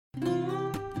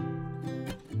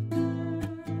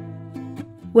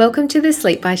Welcome to the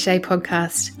Sleep by Shay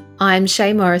podcast. I'm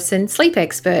Shay Morrison, sleep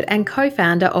expert and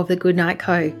co-founder of The Goodnight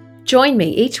Co. Join me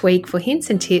each week for hints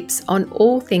and tips on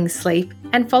all things sleep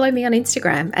and follow me on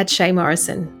Instagram at Shay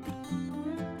Morrison.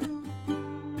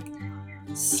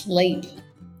 Sleep.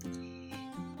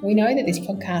 We know that this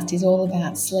podcast is all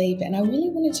about sleep, and I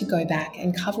really wanted to go back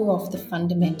and cover off the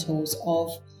fundamentals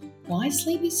of why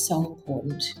sleep is so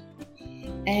important.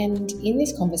 And in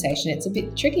this conversation, it's a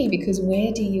bit tricky because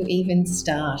where do you even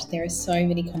start? There are so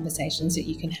many conversations that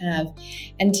you can have.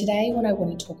 And today what I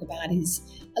want to talk about is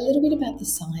a little bit about the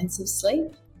science of sleep,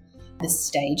 the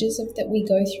stages that we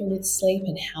go through with sleep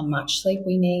and how much sleep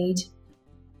we need,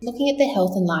 looking at the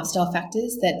health and lifestyle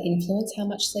factors that influence how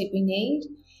much sleep we need,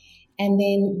 and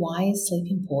then why is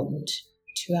sleep important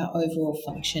to our overall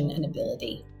function and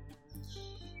ability.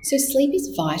 So sleep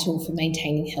is vital for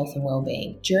maintaining health and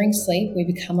well-being. During sleep, we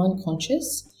become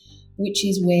unconscious, which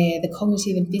is where the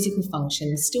cognitive and physical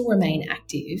functions still remain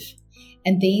active,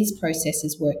 and these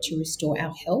processes work to restore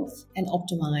our health and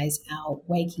optimize our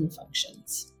waking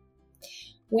functions.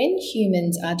 When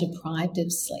humans are deprived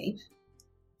of sleep,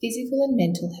 physical and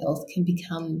mental health can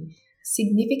become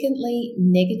significantly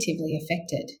negatively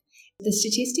affected. The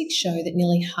statistics show that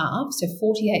nearly half, so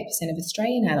 48% of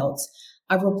Australian adults,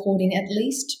 are reporting at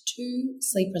least 2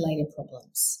 sleep-related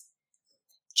problems.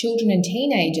 Children and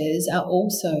teenagers are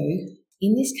also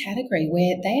in this category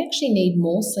where they actually need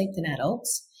more sleep than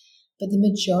adults, but the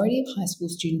majority of high school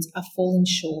students are falling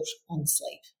short on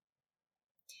sleep.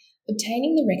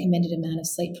 Obtaining the recommended amount of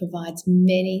sleep provides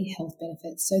many health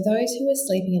benefits, so those who are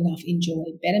sleeping enough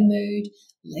enjoy better mood,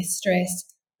 less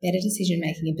stress, better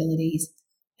decision-making abilities,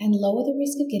 and lower the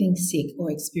risk of getting sick or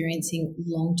experiencing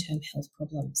long-term health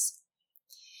problems.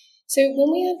 So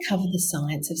when we uncover the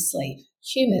science of sleep,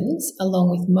 humans, along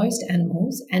with most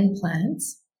animals and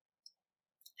plants,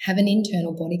 have an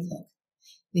internal body clock.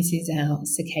 This is our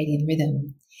circadian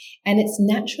rhythm, and it's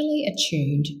naturally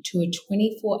attuned to a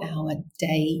 24-hour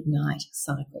day-night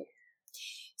cycle.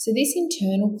 So this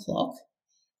internal clock,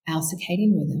 our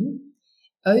circadian rhythm,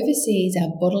 oversees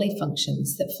our bodily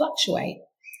functions that fluctuate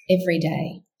every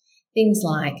day. Things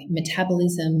like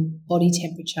metabolism, body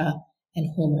temperature,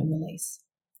 and hormone release.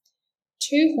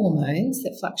 2 hormones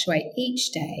that fluctuate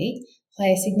each day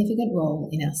play a significant role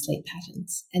in our sleep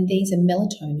patterns, and these are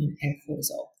melatonin and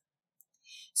cortisol.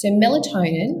 So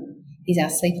melatonin is our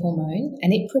sleep hormone,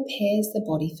 and it prepares the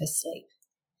body for sleep.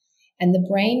 And the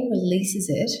brain releases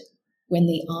it when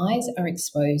the eyes are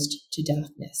exposed to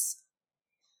darkness.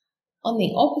 On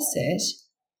the opposite,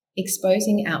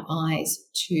 exposing our eyes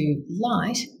to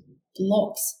light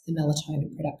blocks the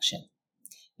melatonin production,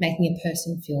 making a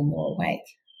person feel more awake.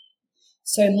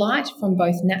 So light from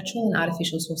both natural and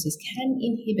artificial sources can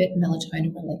inhibit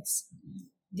melatonin release.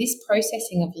 This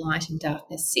processing of light and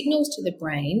darkness signals to the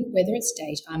brain whether it's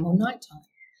daytime or nighttime,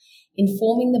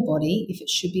 informing the body if it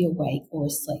should be awake or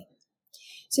asleep.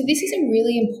 So this is a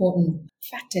really important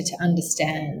factor to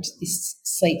understand, this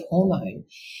sleep hormone,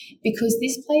 because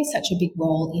this plays such a big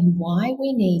role in why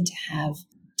we need to have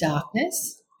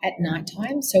darkness at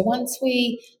nighttime. So once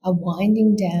we are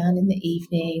winding down in the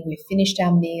evening, we've finished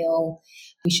our meal,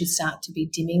 we should start to be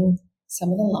dimming some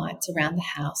of the lights around the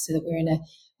house so that we're in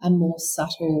a more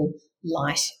subtle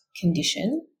light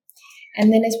condition.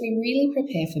 And then as we really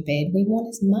prepare for bed, we want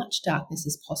as much darkness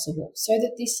as possible so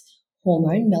that this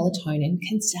hormone, melatonin,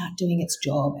 can start doing its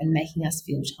job and making us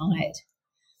feel tired.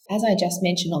 As I just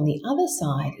mentioned on the other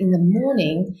side, in the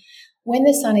morning, when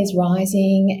the sun is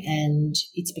rising and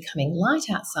it's becoming light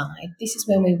outside, this is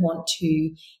when we want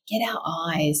to get our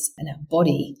eyes and our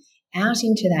body out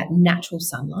into that natural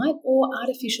sunlight or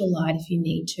artificial light if you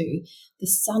need to. The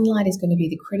sunlight is going to be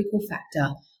the critical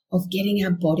factor of getting our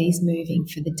bodies moving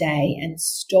for the day and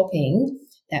stopping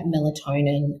that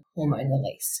melatonin hormone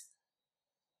release.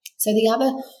 So the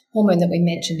other hormone that we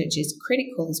mentioned, which is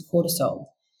critical, is cortisol.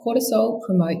 Cortisol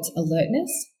promotes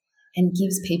alertness and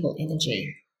gives people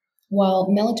energy. While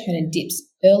melatonin dips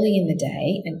early in the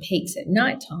day and peaks at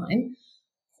nighttime,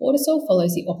 cortisol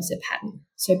follows the opposite pattern.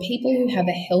 So people who have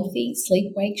a healthy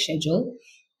sleep-wake schedule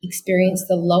experience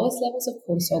the lowest levels of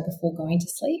cortisol before going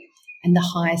to sleep and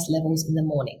the highest levels in the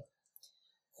morning.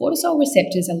 Cortisol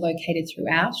receptors are located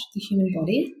throughout the human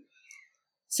body,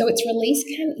 so its release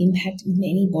can impact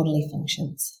many bodily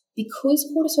functions. Because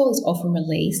cortisol is often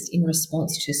released in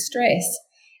response to stress,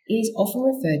 it is often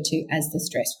referred to as the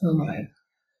stress hormone.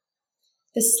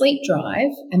 The sleep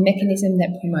drive, a mechanism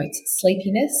that promotes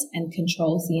sleepiness and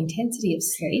controls the intensity of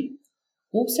sleep,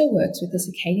 also works with the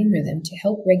circadian rhythm to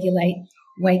help regulate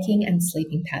waking and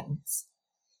sleeping patterns.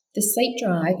 The sleep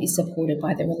drive is supported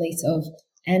by the release of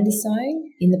andesine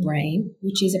in the brain,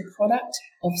 which is a product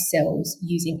of cells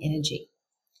using energy.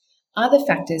 Other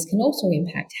factors can also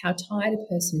impact how tired a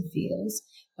person feels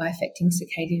by affecting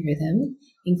circadian rhythm,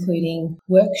 including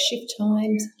work shift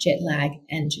times, jet lag,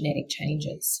 and genetic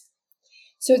changes.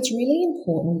 So it's really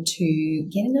important to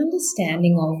get an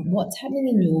understanding of what's happening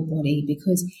in your body,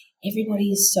 because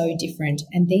everybody is so different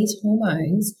and these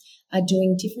hormones are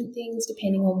doing different things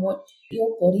depending on what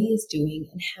your body is doing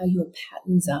and how your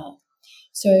patterns are.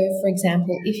 So, for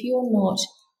example, if you're not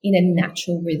in a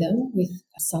natural rhythm with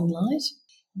sunlight,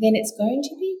 then it's going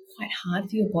to be quite hard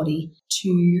for your body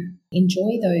to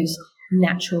enjoy those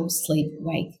natural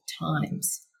sleep-wake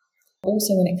times.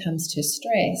 Also, when it comes to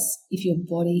stress, if your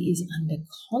body is under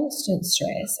constant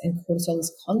stress and cortisol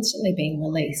is constantly being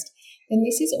released, then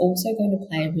this is also going to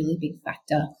play a really big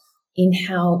factor in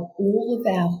how all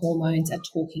of our hormones are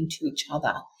talking to each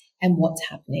other and what's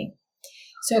happening.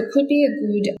 So it could be a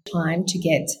good time to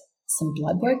get some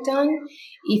blood work done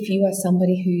if you are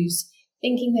somebody who's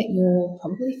thinking that you're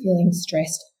probably feeling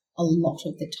stressed a lot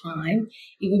of the time.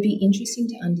 It would be interesting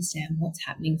to understand what's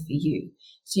happening for you.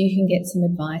 So you can get some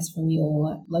advice from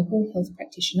your local health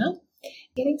practitioner.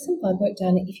 Getting some blood work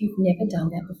done, if you've never done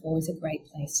that before, is a great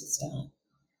place to start.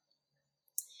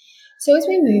 So as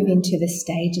we move into the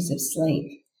stages of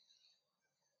sleep,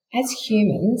 as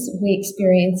humans, we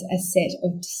experience a set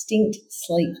of distinct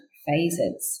sleep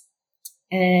phases.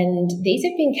 And these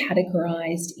have been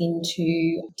categorized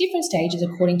into different stages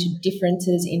according to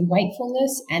differences in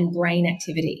wakefulness and brain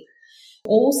activity.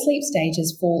 All sleep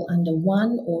stages fall under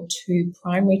one or two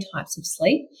primary types of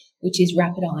sleep, which is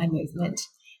rapid eye movement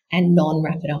and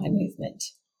non-rapid eye movement.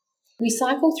 We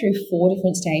cycle through 4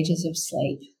 different stages of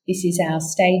sleep. This is our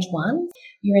stage 1.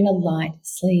 You're in a light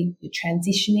sleep. You're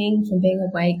transitioning from being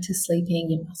awake to sleeping.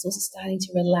 Your muscles are starting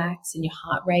to relax and your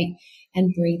heart rate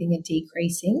and breathing are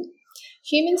decreasing.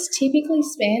 Humans typically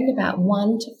spend about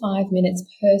 1 to 5 minutes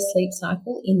per sleep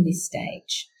cycle in this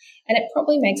stage, and it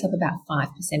probably makes up about 5%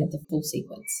 of the full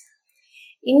sequence.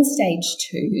 In stage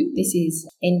 2, this is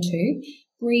N2,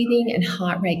 breathing and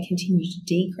heart rate continue to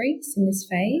decrease in this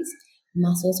phase.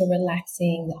 Muscles are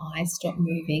relaxing, the eyes stop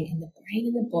moving, and the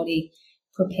brain and the body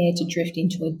prepare to drift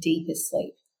into a deeper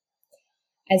sleep.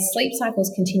 As sleep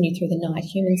cycles continue through the night,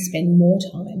 humans spend more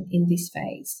time in this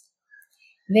phase.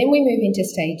 Then we move into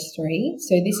stage 3.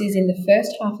 So this is in the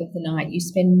first half of the night. You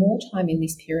spend more time in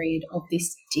this period of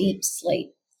this deep sleep,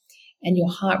 and your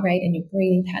heart rate and your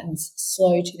breathing patterns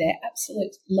slow to their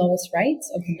absolute lowest rates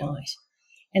of the night.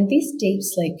 And this deep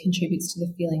sleep contributes to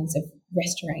the feelings of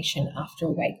restoration after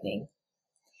awakening.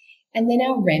 And then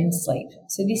our REM sleep.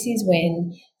 So this is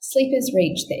when sleepers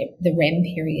reach the REM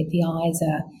period. The eyes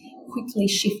are quickly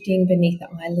shifting beneath the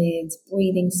eyelids,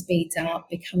 breathing speeds up,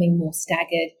 becoming more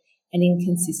staggered and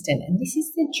inconsistent. And this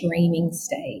is the dreaming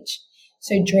stage.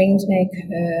 So dreams may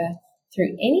occur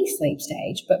through any sleep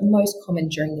stage, but most common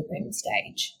during the REM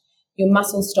stage. Your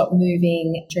muscles stop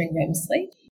moving during REM sleep.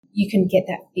 You can get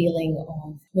that feeling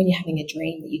of when you're having a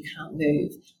dream that you can't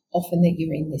move, often that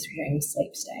you're in this REM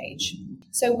sleep stage.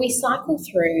 So we cycle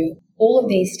through all of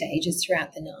these stages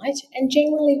throughout the night, and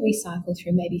generally we cycle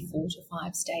through maybe 4 to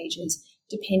 5 stages,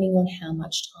 depending on how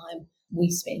much time we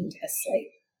spend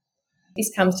asleep.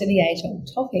 This comes to the age-old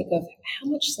topic of how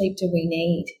much sleep do we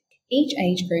need? Each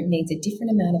age group needs a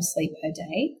different amount of sleep per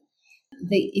day.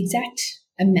 The exact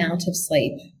amount of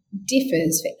sleep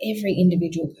differs for every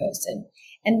individual person.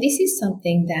 And this is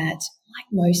something that, like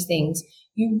most things,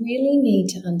 you really need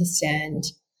to understand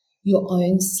your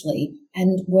own sleep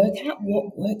and work out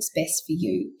what works best for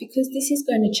you, because this is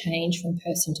going to change from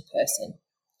person to person.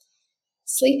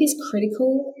 Sleep is a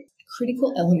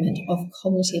critical element of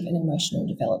cognitive and emotional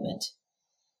development.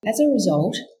 As a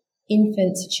result,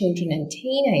 infants, children and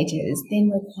teenagers then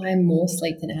require more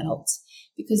sleep than adults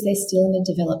because they're still in a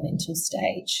developmental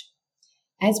stage.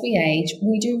 As we age,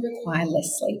 we do require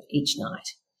less sleep each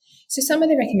night. So some of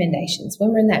the recommendations, when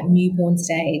we're in that newborn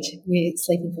stage, we're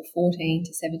sleeping for 14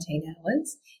 to 17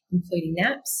 hours, including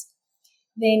naps.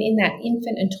 Then in that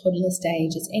infant and toddler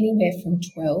stage, it's anywhere from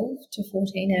 12 to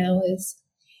 14 hours.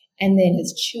 And then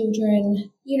as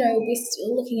children, we're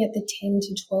still looking at the 10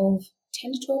 to 12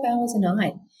 hours a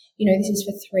night. This is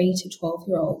for 3 to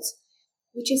 12-year-olds,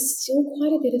 which is still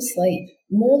quite a bit of sleep,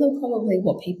 more than probably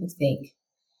what people think.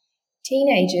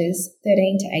 Teenagers,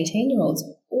 13 to 18-year-olds,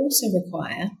 also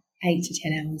require 8 to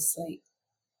 10 hours sleep.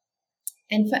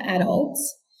 And for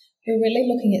adults, we're really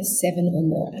looking at 7 or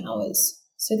more hours.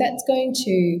 So that's going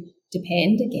to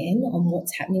depend again on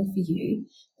what's happening for you,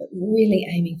 but really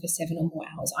aiming for 7 or more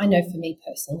hours. I know for me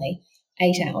personally,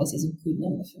 8 hours is a good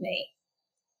number for me.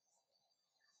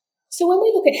 So when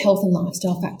we look at health and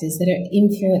lifestyle factors that are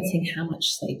influencing how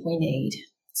much sleep we need,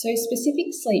 so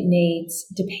specific sleep needs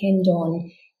depend on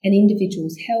an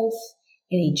individual's health,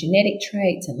 any genetic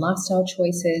traits and lifestyle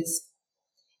choices.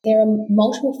 There are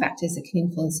multiple factors that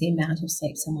can influence the amount of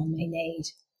sleep someone may need.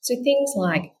 So things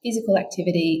like physical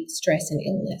activity, stress and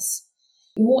illness.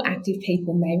 More active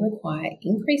people may require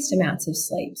increased amounts of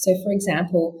sleep. So for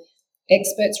example,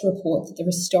 experts report that the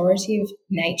restorative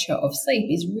nature of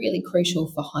sleep is really crucial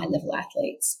for high-level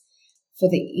athletes for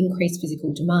the increased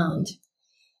physical demand.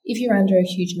 If you're under a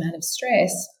huge amount of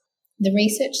stress, the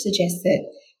research suggests that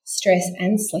stress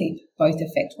and sleep both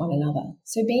affect one another.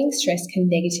 So being stressed can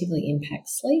negatively impact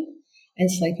sleep, and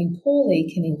sleeping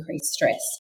poorly can increase stress.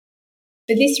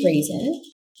 For this reason,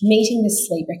 meeting the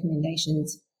sleep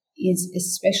recommendations is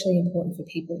especially important for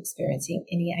people experiencing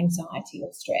any anxiety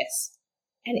or stress.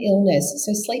 And illness.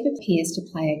 So sleep appears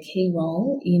to play a key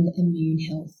role in immune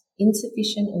health.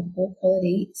 Insufficient or poor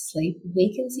quality sleep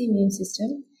weakens the immune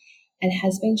system and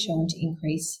has been shown to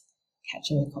increase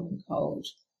catching the common cold.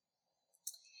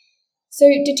 So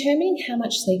determining how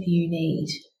much sleep you need.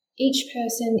 Each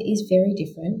person is very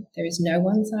different. There is no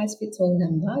one-size-fits-all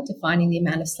number defining the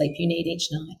amount of sleep you need each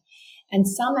night. And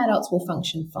some adults will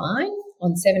function fine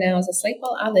on 7 hours of sleep,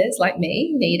 while others, like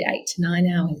me, need 8 to 9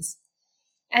 hours.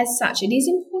 As such, it is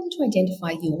important to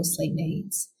identify your sleep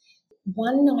needs.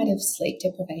 One night of sleep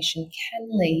deprivation can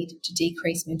lead to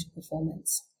decreased mental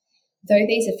performance, though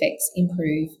these effects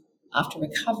improve after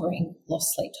recovering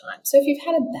lost sleep time. So if you've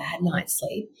had a bad night's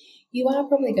sleep, you are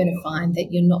probably going to find that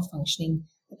you're not functioning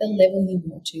at the level you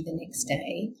want to the next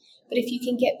day. But if you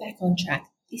can get back on track,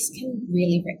 this can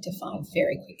really rectify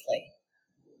very quickly.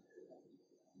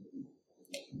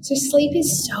 So sleep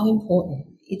is so important.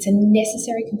 It's a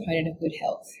necessary component of good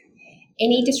health.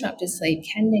 Any disrupted sleep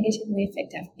can negatively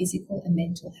affect our physical and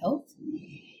mental health.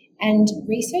 And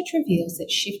research reveals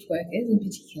that shift workers in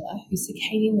particular, whose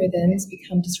circadian rhythms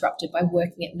become disrupted by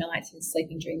working at night and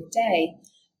sleeping during the day,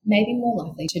 may be more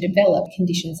likely to develop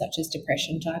conditions such as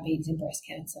depression, diabetes and breast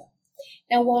cancer.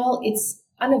 Now, while it's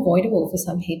unavoidable for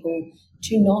some people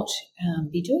to not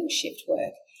be doing shift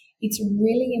work, it's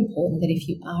really important that if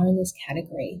you are in this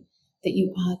category, that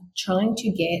you are trying to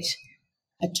get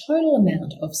a total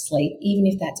amount of sleep, even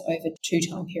if that's over 2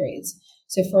 time periods.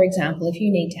 So for example, if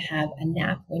you need to have a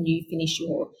nap when you finish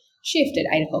your shift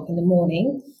at 8 o'clock in the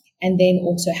morning, and then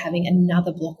also having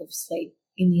another block of sleep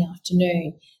in the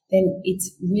afternoon, then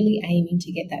it's really aiming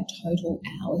to get that total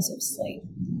hours of sleep.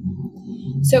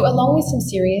 So along with some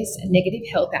serious and negative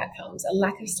health outcomes, a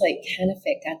lack of sleep can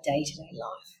affect our day-to-day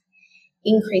life.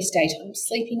 Increased daytime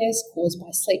sleepiness caused by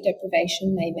sleep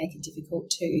deprivation may make it difficult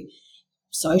to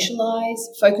socialise,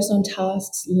 focus on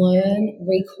tasks, learn,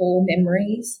 recall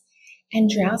memories, and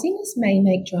drowsiness may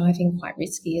make driving quite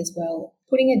risky as well,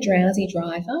 putting a drowsy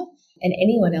driver and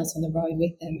anyone else on the road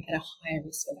with them at a higher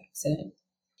risk of accident.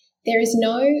 There is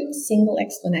no single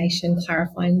explanation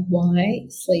clarifying why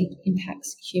sleep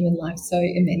impacts human life so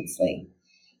immensely.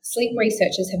 Sleep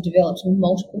researchers have developed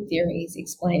multiple theories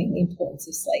explaining the importance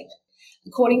of sleep.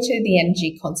 According to the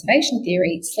energy conservation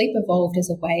theory, sleep evolved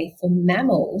as a way for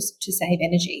mammals to save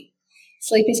energy.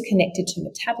 Sleep is connected to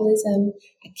metabolism,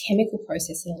 a chemical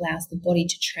process that allows the body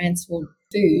to transform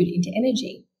food into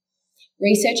energy.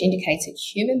 Research indicates that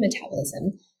human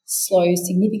metabolism slows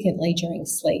significantly during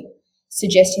sleep,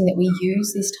 suggesting that we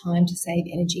use this time to save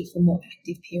energy for more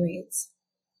active periods.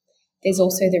 There's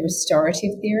also the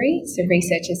restorative theory. So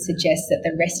researchers suggest that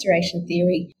the restoration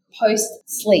theory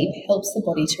post-sleep helps the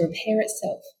body to repair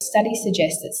itself. Studies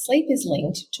suggest that sleep is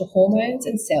linked to hormones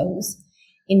and cells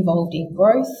involved in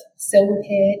growth, cell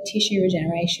repair, tissue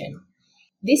regeneration.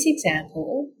 This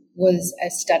example was a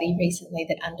study recently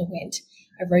that underwent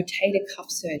a rotator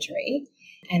cuff surgery,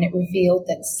 and it revealed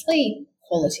that sleep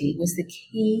quality was the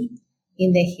key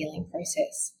in their healing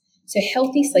process. So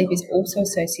healthy sleep is also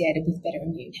associated with better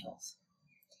immune health.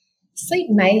 Sleep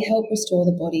may help restore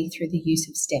the body through the use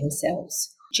of stem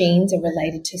cells. Genes are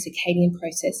related to circadian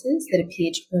processes that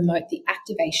appear to promote the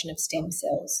activation of stem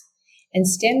cells. And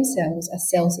stem cells are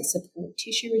cells that support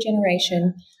tissue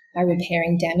regeneration by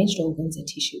repairing damaged organs and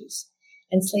tissues.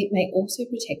 And sleep may also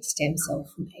protect stem cells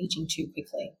from aging too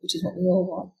quickly, which is what we all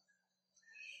want.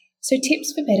 So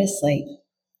tips for better sleep.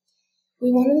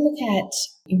 We want to look at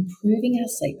improving our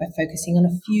sleep by focusing on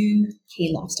a few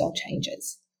key lifestyle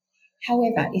changes.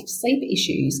 However, if sleep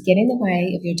issues get in the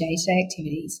way of your day-to-day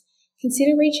activities,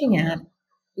 consider reaching out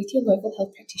with your local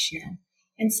health practitioner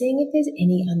and seeing if there's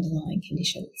any underlying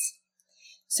conditions.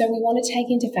 So we want to take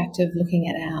into factor looking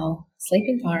at our sleep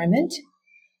environment,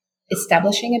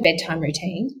 establishing a bedtime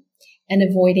routine, and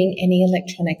avoiding any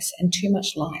electronics and too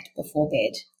much light before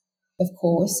bed. of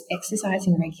course,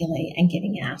 exercising regularly and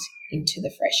getting out into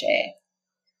the fresh air.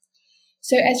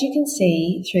 So as you can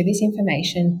see through this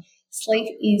information, sleep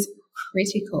is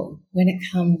critical when it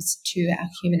comes to our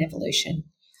human evolution.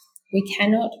 We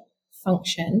cannot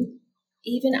function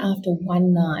even after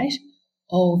one night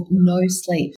of no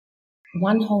sleep.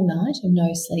 One whole night of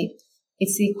no sleep,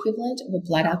 it's the equivalent of a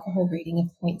blood alcohol reading of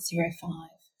 0.05,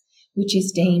 which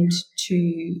is deemed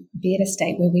to be at a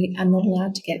state where we are not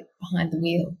allowed to get behind the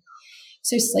wheel.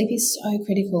 So sleep is so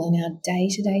critical in our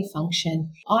day-to-day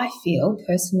function. I feel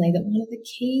personally that one of the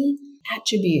key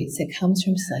attributes that comes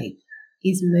from sleep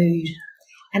is mood,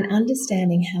 and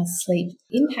understanding how sleep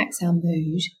impacts our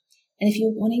mood. And if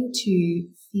you're wanting to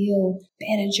feel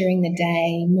better during the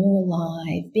day, more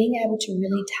alive, being able to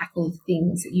really tackle the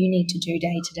things that you need to do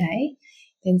day to day,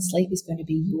 then sleep is going to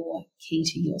be your key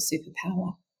to your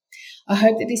superpower. I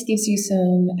hope that this gives you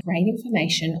some great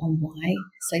information on why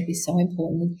sleep is so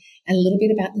important and a little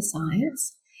bit about the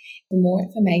science. For more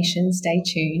information, stay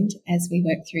tuned as we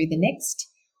work through the next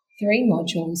 3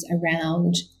 modules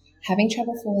around having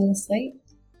trouble falling asleep,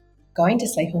 going to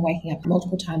sleep and waking up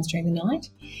multiple times during the night,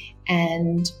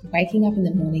 and waking up in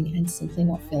the morning and simply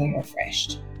not feeling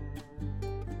refreshed.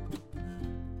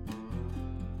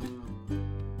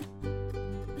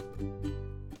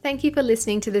 Thank you for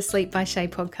listening to the Sleep by Shay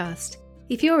podcast.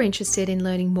 If you're interested in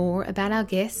learning more about our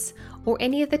guests or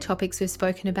any of the topics we've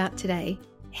spoken about today,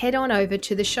 head on over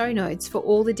to the show notes for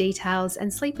all the details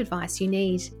and sleep advice you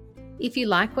need. If you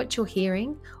like what you're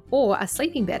hearing or are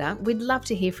sleeping better, we'd love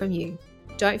to hear from you.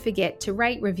 Don't forget to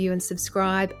rate, review and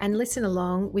subscribe and listen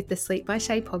along with the Sleep by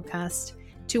Shay podcast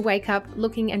to wake up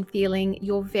looking and feeling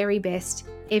your very best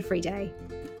every day.